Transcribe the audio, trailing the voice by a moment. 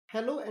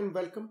Hello and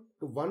welcome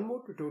to one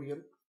more tutorial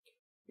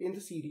in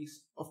the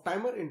series of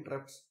timer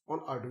interrupts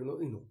on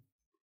Arduino Uno.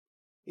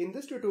 In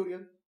this tutorial,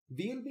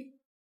 we will be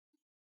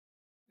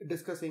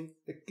discussing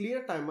the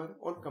clear timer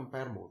on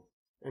compare mode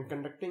and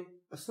conducting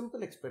a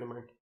simple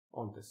experiment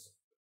on this.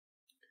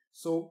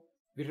 So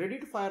we're ready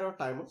to fire our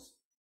timers,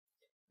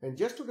 and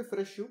just to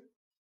refresh you,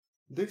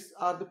 these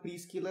are the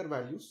prescaler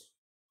values,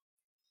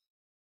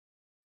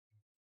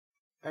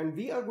 and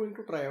we are going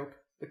to try out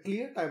the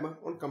clear timer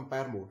on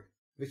compare mode,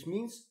 which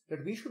means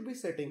that we should be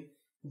setting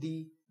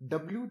the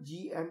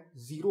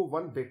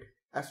WGM01 bit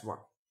as 1.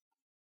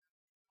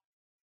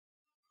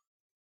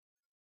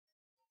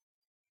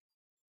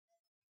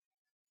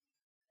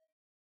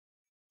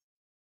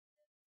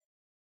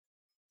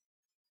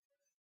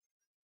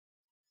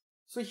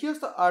 So here's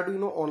the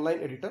Arduino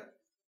online editor.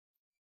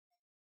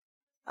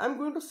 I'm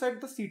going to set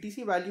the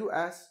CTC value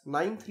as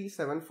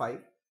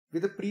 9375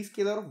 with a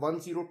prescaler of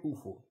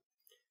 1024.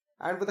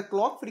 And with a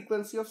clock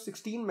frequency of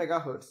 16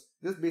 MHz,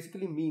 this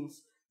basically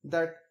means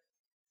that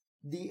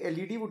the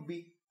LED would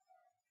be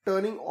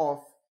turning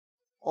off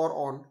or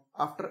on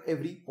after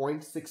every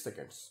 0.6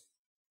 seconds.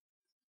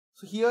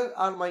 So here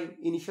are my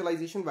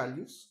initialization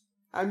values.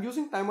 I'm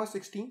using timer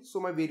 16, so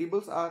my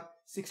variables are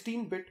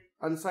 16-bit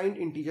unsigned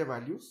integer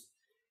values.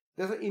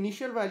 There's an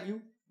initial value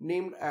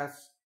named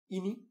as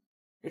ini.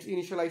 It's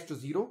initialized to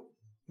 0.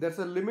 There's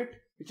a limit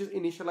which is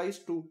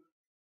initialized to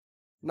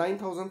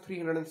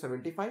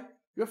 9375.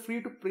 You're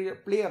free to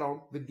play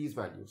around with these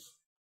values.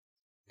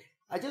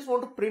 I just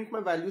want to print my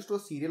values to a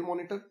serial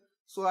monitor,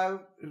 so I've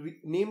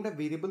named a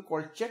variable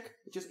called check,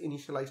 which is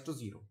initialized to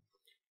 0.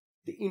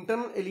 The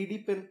internal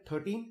LED pin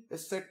 13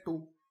 is set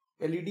to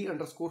LED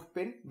underscore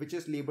pin, which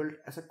is labeled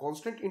as a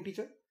constant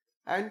integer.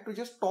 And to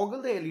just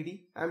toggle the LED,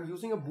 I'm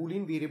using a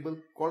boolean variable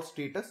called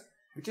status,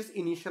 which is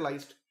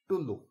initialized to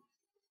low.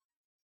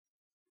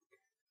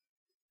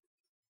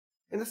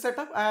 In the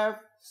setup, I have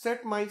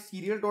set my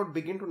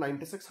Serial.begin to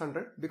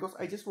 9600 because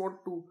I just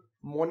want to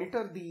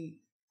monitor the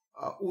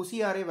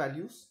OCRA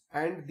values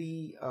and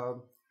the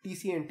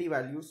TCNT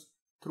values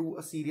through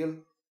a serial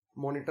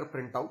monitor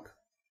printout.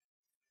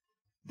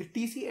 The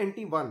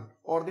TCNT1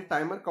 or the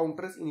timer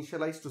counter is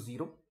initialized to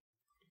 0.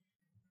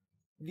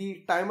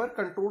 The timer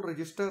control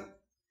register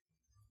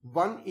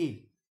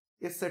 1A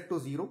is set to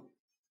 0.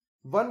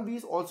 1B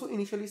is also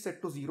initially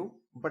set to 0,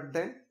 but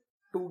then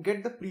to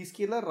get the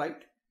prescaler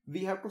right,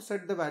 we have to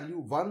set the value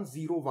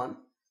 101.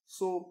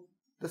 So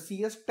the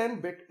CS10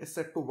 bit is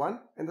set to 1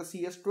 and the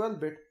CS12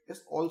 bit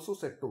is also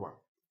set to 1.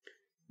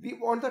 We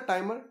want the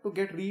timer to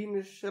get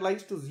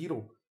reinitialized to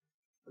 0.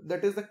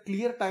 That is the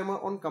clear timer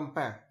on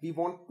compare. We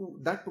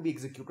want that to be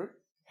executed.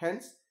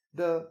 Hence,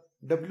 the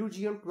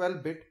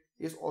WGM12 bit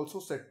is also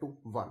set to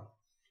 1.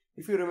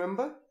 If you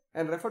remember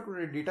and refer to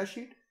the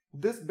datasheet,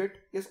 this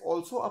bit is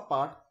also a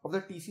part of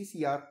the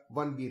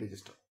TCCR1B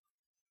register.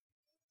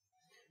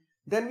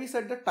 Then we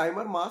set the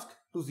timer mask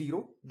to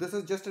 0. This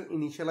is just an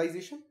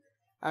initialization.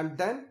 And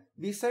then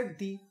we set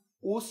the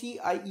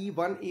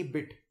OCIE1A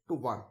bit to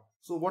 1.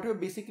 So what you're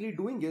basically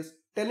doing is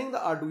telling the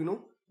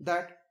Arduino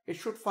that it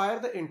should fire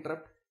the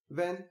interrupt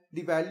when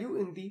the value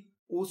in the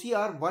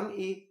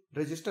OCR1A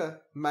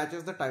register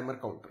matches the timer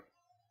counter.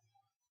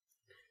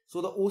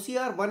 So the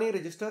OCR1A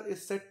register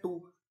is set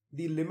to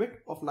the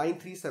limit of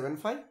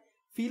 9375.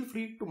 Feel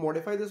free to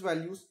modify these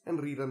values and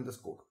rerun this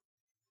code.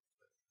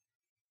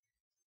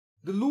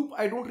 The loop,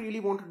 I don't really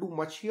want to do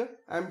much here.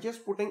 I'm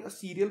just putting a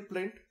serial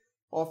print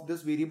of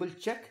this variable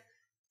check,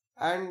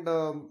 and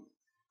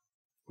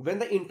when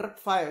the interrupt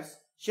fires,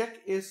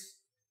 check is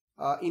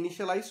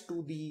initialized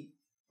to the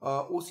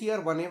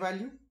OCR1A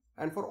value,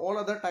 and for all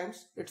other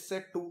times it's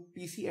set to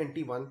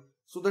TCNT1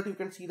 so that you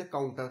can see the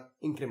counter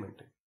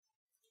incrementing.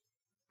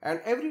 And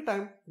every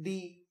time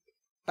the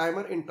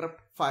timer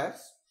interrupt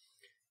fires,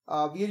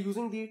 we are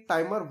using the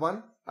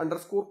timer1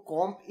 underscore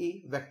comp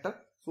a vector.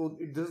 So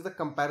this is the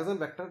comparison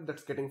vector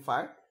that's getting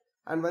fired,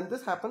 and when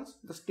this happens,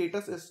 the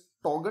status is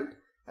toggled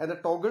and the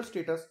toggle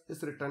status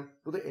is returned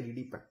to the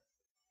LED pin.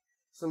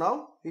 So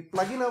now we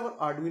plug in our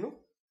Arduino.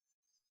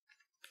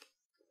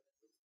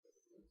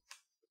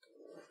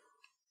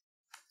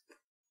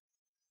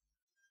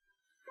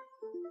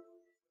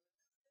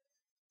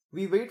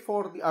 We wait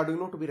for the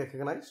Arduino to be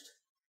recognized.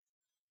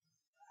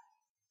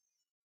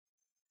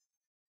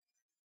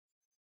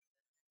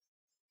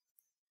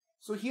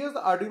 So here's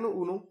the Arduino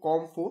Uno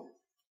COM4.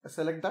 I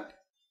select that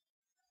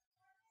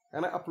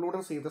and I upload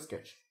and save the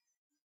sketch.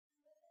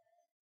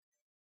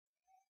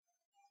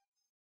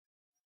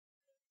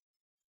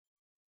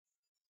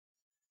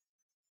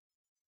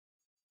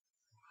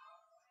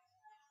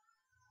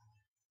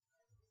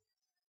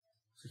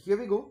 So here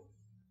we go.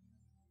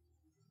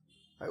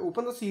 I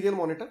open the serial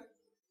monitor.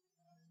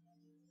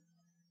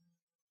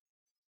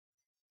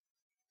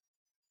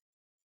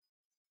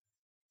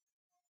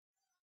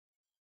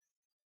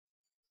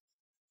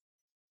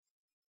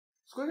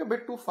 It's going a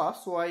bit too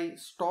fast, so I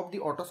stop the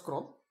auto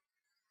scroll.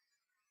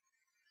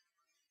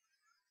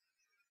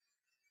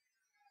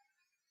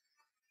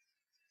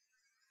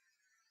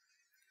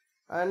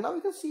 And now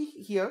you can see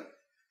here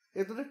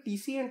is that the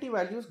TCNT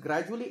value is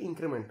gradually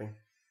incrementing.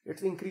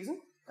 It's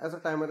increasing as the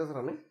timer is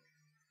running.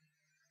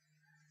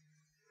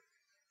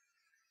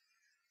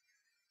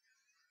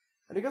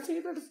 And you can see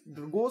that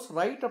it goes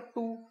right up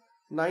to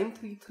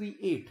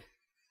 9338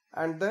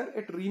 and then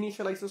it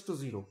reinitializes to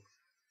 0.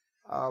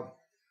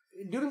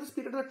 During this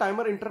period, the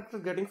timer interrupt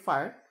is getting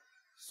fired.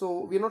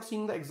 So we are not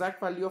seeing the exact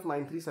value of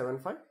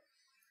 9375.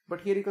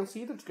 But here you can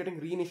see that it's getting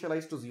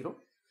reinitialized to 0.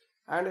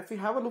 And if we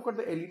have a look at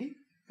the LED,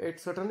 it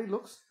certainly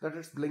looks that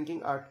it's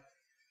blinking at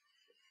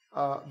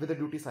with a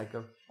duty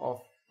cycle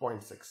of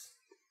 0.6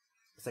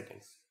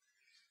 seconds.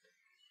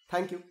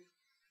 Thank you.